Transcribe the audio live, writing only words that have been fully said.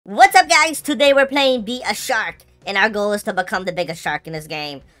guys, today we're playing Be A Shark, and our goal is to become the biggest shark in this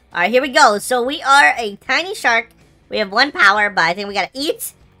game. Alright, here we go. So we are a tiny shark. We have 1 power, but I think we gotta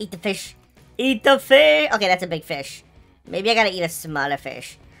eat the fish. Eat the fish. Okay, that's a big fish. Maybe I gotta eat a smaller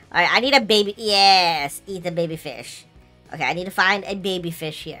fish. Alright, I need a baby. Yes, eat the baby fish. Okay, I need to find a baby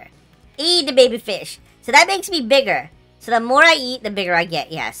fish here. Eat the baby fish. So that makes me bigger. So the more I eat, the bigger I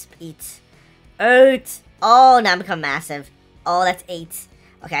get. Yes, eat. 8. Oh, now I'm become massive. Oh, that's 8.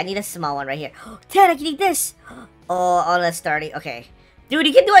 Okay, I need a small one right here. 10, I can eat this. Oh, that's 30. Okay. Dude,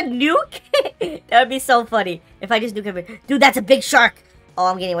 you can do a nuke? That would be so funny. If I just nuke him. Dude, that's a big shark. Oh,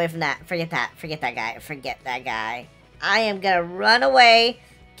 I'm getting away from that. Forget that. Forget that guy. Forget that guy. I am gonna run away.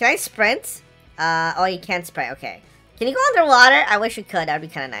 Can I sprint? Oh, you can't sprint. Okay. Can you go underwater? I wish you could. That would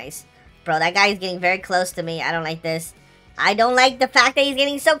be kind of nice. Bro, that guy is getting very close to me. I don't like this. I don't like the fact that he's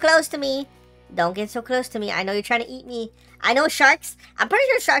getting so close to me. Don't get so close to me. I know you're trying to eat me. I know sharks. I'm pretty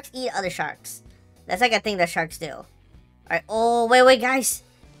sure sharks eat other sharks. That's like a thing that sharks do. Alright. Oh, wait, guys.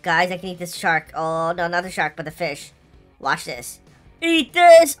 Guys, I can eat this shark. Oh, no, not the shark, but the fish. Watch this. Eat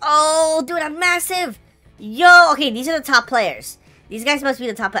this. Oh, dude, I'm massive. Yo, okay, these are the top players. These guys must be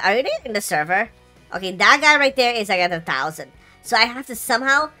the top players. Are you in the server? Okay, that guy right there is like at 1,000. So I have to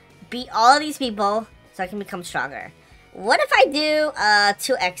somehow beat all of these people so I can become stronger. What if I do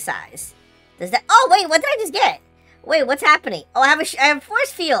 2x size? Does that... Oh, wait, what did I just get? Wait, what's happening? Oh, I have a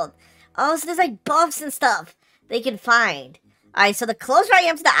force field. Oh, so there's like buffs and stuff they can find. Alright, so the closer I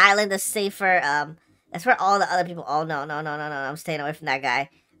am to the island, the safer, that's where all the other people... Oh, no, I'm staying away from that guy.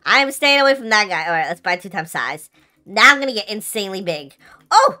 I'm staying away from that guy. Alright, let's buy 2 times size. Now I'm gonna get insanely big.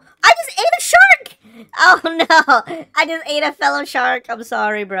 Oh, I just ate a shark! Oh, no. I just ate a fellow shark. I'm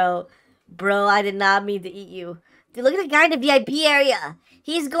sorry, bro. Bro, I did not mean to eat you. Dude, look at the guy in the VIP area.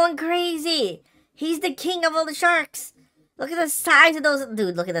 He's going crazy. He's the king of all the sharks. Look at the size of those.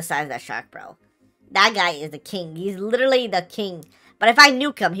 Dude, look at the size of that shark, bro. That guy is the king. He's literally the king. But if I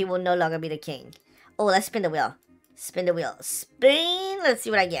nuke him, he will no longer be the king. Oh, let's spin the wheel. Spin the wheel. Spin. Let's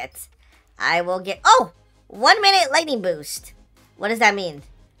see what I get. I will get... Oh! 1 minute lightning boost. What does that mean?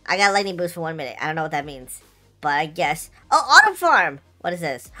 I got lightning boost for 1 minute. I don't know what that means. But I guess... Oh, auto farm. What is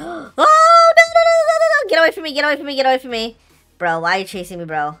this? Oh, no. Get away from me. Get away from me. Get away from me. Bro, why are you chasing me,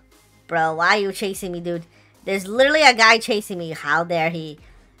 bro? Bro, why are you chasing me, dude? There's literally a guy chasing me. How dare he?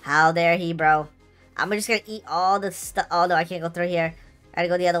 How dare he, bro? I'm just gonna eat all the stuff. Oh, no, I can't go through here. I gotta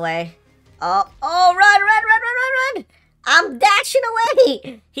go the other way. Oh, run. I'm dashing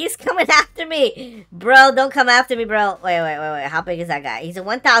away. He's coming after me. Bro, don't come after me, bro. Wait. How big is that guy? He's at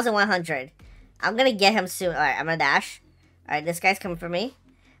 1,100. I'm gonna get him soon. All right, I'm gonna dash. All right, this guy's coming for me.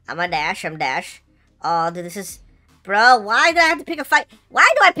 I'm gonna dash. Oh, dude, this is... Bro, why did I have to pick a fight? Why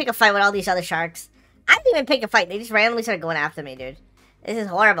do I pick a fight with all these other sharks? I didn't even pick a fight. They just randomly started going after me, dude. This is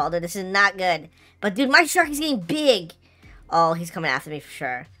horrible, dude. This is not good. But, dude, my shark is getting big. Oh, he's coming after me for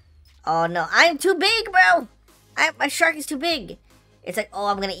sure. Oh, no. I'm too big, bro. My shark is too big. It's like, oh,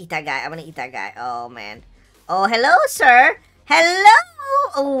 I'm going to eat that guy. Oh, man. Oh, hello, sir. Hello.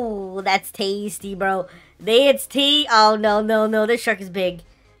 Oh, that's tasty, bro. It's tea. Oh, no. This shark is big.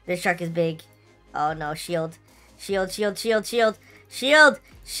 Oh, no. Shield.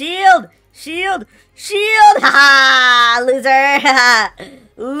 Ha! Loser.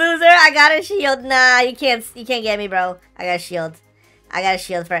 Loser, I got a shield. Nah, you can't get me, bro. I got a shield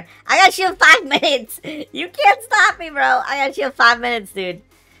for 5 minutes. You can't stop me, bro. I got a shield 5 minutes, dude.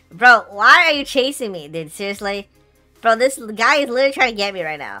 Bro, why are you chasing me, dude? Seriously? Bro, this guy is literally trying to get me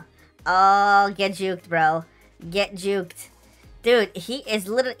right now. Oh, get juked, bro. Get juked. Dude, he is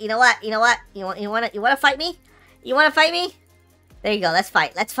literally... You know what? You want to fight me? You want to fight me? There you go. Let's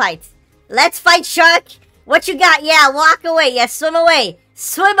fight. Let's fight, shark. What you got? Yeah, walk away. Yeah, swim away.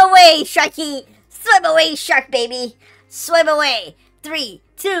 Swim away, sharky. Swim away, shark baby. Swim away. 3,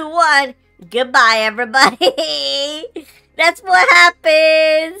 2, 1. Goodbye, everybody. That's what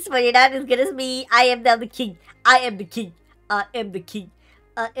happens when you're not as good as me. I am now the king. I am the king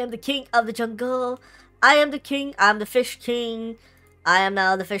of the jungle. I am the king. I'm the fish king. I am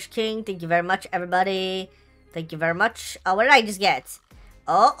now the fish king. Thank you very much, everybody. Thank you very much. Oh, what did I just get?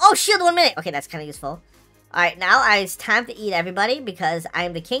 Oh, shield 1 minute. Okay, that's kind of useful. Alright, now it's time to eat everybody because I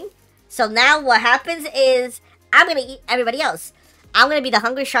am the king. So now what happens is I'm going to eat everybody else. I'm going to be the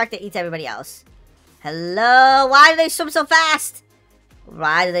hungry shark that eats everybody else. Hello? Why do they swim so fast?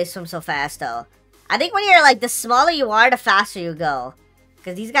 Why do they swim so fast, though? I think when you're, like, the smaller you are, the faster you go.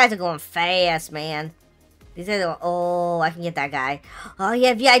 Because these guys are going fast, man. These guys are going... Oh, I can get that guy. Oh,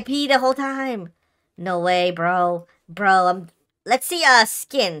 yeah, VIP the whole time. No way, bro. Bro, let's see,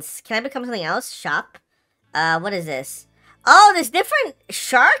 skins. Can I become something else? Shop. What is this? Oh, there's different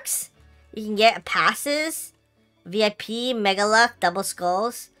sharks? You can get passes, VIP, Mega Luck, double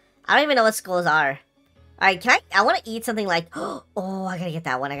skulls. I don't even know what skulls are. Alright, I want to eat something like... Oh, I gotta get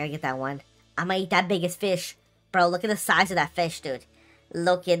that one. I gotta get that one. I'm gonna eat that biggest fish. Bro, look at the size of that fish, dude.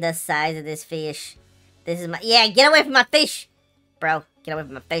 Look at the size of this fish. This is my... Yeah, get away from my fish. Bro, get away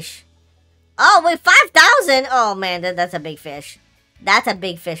from my fish. Oh, wait, 5,000? Oh, man, that's a big fish. That's a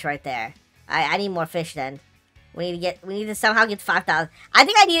big fish right there. I need more fish then. We need to somehow get 5,000. I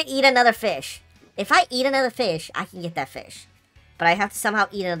think I need to eat another fish. If I eat another fish, I can get that fish. But I have to somehow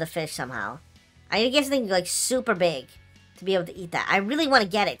eat another fish somehow. I need to get something like super big to be able to eat that. I really want to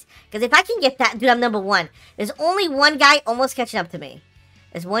get it. Because if I can get that, dude, I'm number 1. There's only one guy almost catching up to me.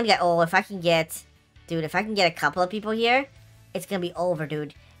 There's one guy. Oh, if I can get... Dude, if I can get a couple of people here, it's going to be over,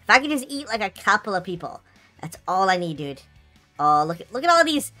 dude. If I can just eat like a couple of people, that's all I need, dude. Oh, look at all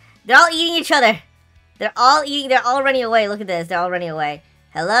these. They're all eating each other. They're all eating. They're all running away. Look at this. They're all running away.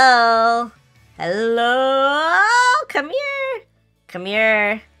 Hello. Hello. Come here. Come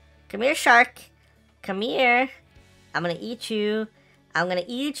here. Come here, shark. Come here. I'm going to eat you. I'm going to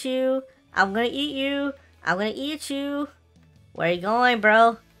eat you. I'm going to eat you. I'm going to eat you. Where are you going,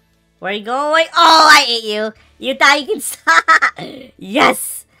 bro? Where are you going? Oh, I ate you. You thought you could stop.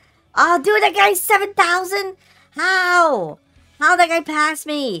 Yes. Oh, dude, that guy's 7,000. How? How that guy passed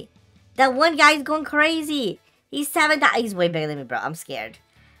me? That one guy's going crazy. He's 7,000. He's way bigger than me, bro. I'm scared.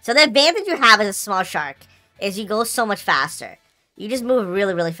 So the advantage you have as a small shark is you go so much faster. You just move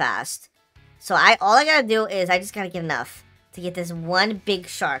really, really fast. So all I gotta do is I just gotta get enough to get this one big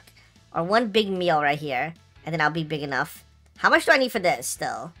shark or one big meal right here, and then I'll be big enough. How much do I need for this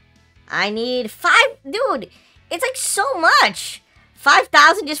still? I need 5, dude. It's like so much.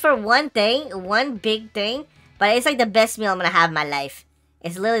 5,000 just for one thing, one big thing. But it's like the best meal I'm gonna have in my life.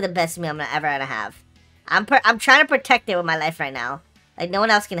 It's literally the best meal I'm ever gonna have. I'm trying to protect it with my life right now. Like no one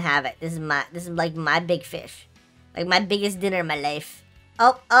else can have it. This is like my big fish, like my biggest dinner in my life.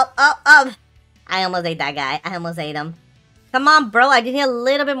 Oh. I almost ate that guy. I almost ate him. Come on, bro. I just need a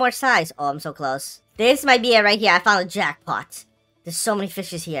little bit more size. Oh, I'm so close. This might be it right here. I found a jackpot. There's so many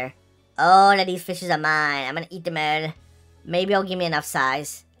fishes here. Oh, now these fishes are mine. I'm gonna eat them all. Maybe it'll give me enough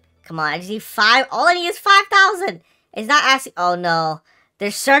size. Come on, I just need 5. All I need is 5,000. It's not asking. Oh, no.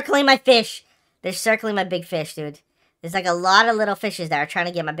 They're circling my fish. They're circling my big fish, dude. There's like a lot of little fishes that are trying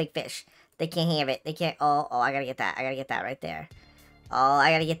to get my big fish. They can't have it. They can't. Oh, I gotta get that. I gotta get that right there. Oh,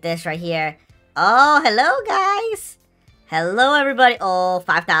 I gotta get this right here. Oh, hello, guys. Hello, everybody. Oh,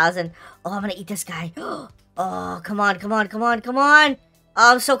 5,000. Oh, I'm gonna eat this guy. Oh, come on.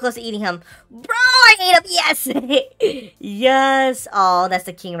 Oh, I'm so close to eating him. Bro, I ate him. Yes. Yes. Oh, that's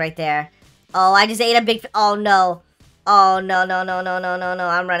the king right there. Oh, I just ate a big... Oh, no. Oh, no.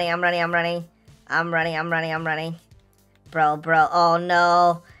 I'm running. Bro. Oh,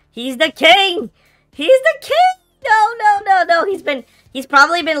 no. He's the king. No. He's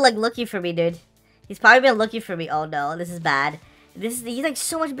probably been, like, looking for me, dude. He's probably been looking for me. Oh, no. This is bad. He's, like,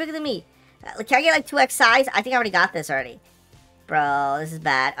 so much bigger than me. Can I get, like, 2x size? I think I already got this already. Bro, this is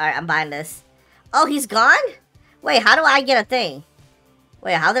bad. Alright, I'm buying this. Oh, he's gone? Wait, how do I get a thing?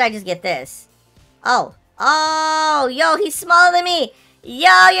 Wait, how did I just get this? Oh. Oh, yo, he's smaller than me.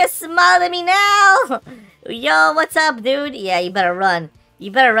 Yo, you're smaller than me now. Yo, what's up, dude? Yeah, you better run.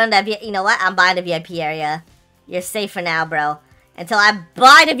 You better run that You know what? I'm buying the VIP area. You're safe for now, bro. Until I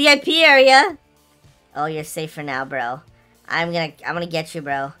buy the VIP area. Oh, you're safe for now, bro. I'm gonna get you,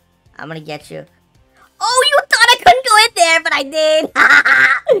 bro. I'm gonna get you. Oh, you thought I couldn't go in there, but I did.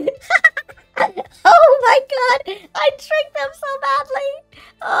 Oh my god. I tricked him so badly.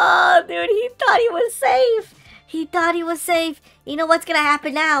 Oh, dude, he thought he was safe. You know what's gonna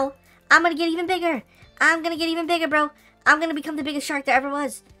happen now? I'm gonna get even bigger. Bro. I'm gonna become the biggest shark there ever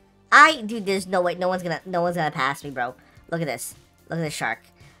was. Dude, there's no way. No one's gonna pass me, bro. Look at this. Look at this shark.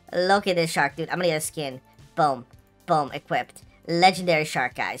 Look at this shark, dude. I'm gonna get a skin. Boom. Equipped. Legendary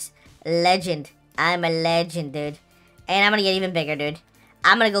shark, guys. Legend. I'm a legend, dude. And I'm gonna get even bigger, dude.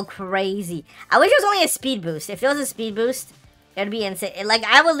 I'm gonna go crazy. I wish it was only a speed boost. If it was a speed boost, it would be insane. Like,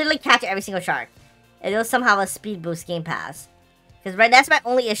 I would literally catch every single shark. If it was somehow a speed boost game pass. Because that's my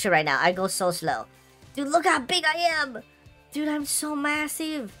only issue right now. I go so slow. Dude, look how big I am. Dude, I'm so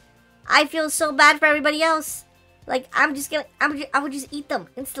massive. I feel so bad for everybody else. Like, I would just eat them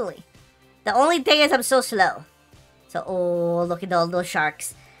instantly. The only thing is I'm so slow. So, oh, look at all those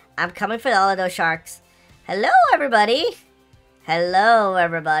sharks. I'm coming for all of those sharks. Hello, everybody.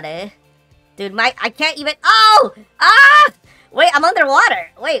 Dude, I can't even... Oh! Ah! Wait, I'm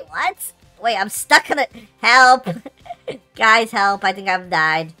underwater. Wait, what? Wait, I'm stuck in it. Help. Guys, help. I think I've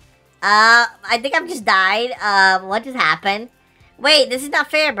died. I think I've just died. What just happened? Wait, this is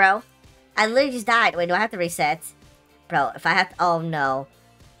not fair, bro. I literally just died. Wait, do I have to reset? Bro, if I have to... Oh, no.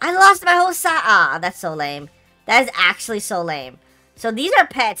 I lost my whole side. Ah, that's so lame. That is actually so lame. So these are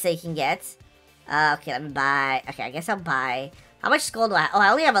pets they can get. Okay, let me buy. Okay, I guess I'll buy. How much gold do I have? Oh, I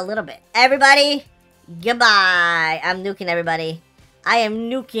only have a little bit. Everybody, goodbye. I'm nuking everybody. I am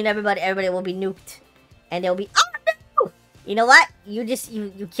nuking everybody. Everybody will be nuked. And they'll be... Oh, no! You know what? You just...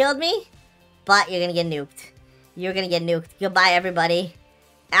 You killed me. But you're gonna get nuked. You're gonna get nuked. Goodbye, everybody.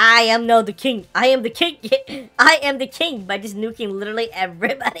 I am now the king. I am the king. I am the king by just nuking literally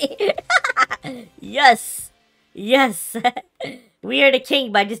everybody. Yes. Yes. We are the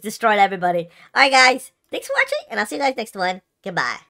king by just destroying everybody. Alright, guys. Thanks for watching, and I'll see you guys next one. Goodbye.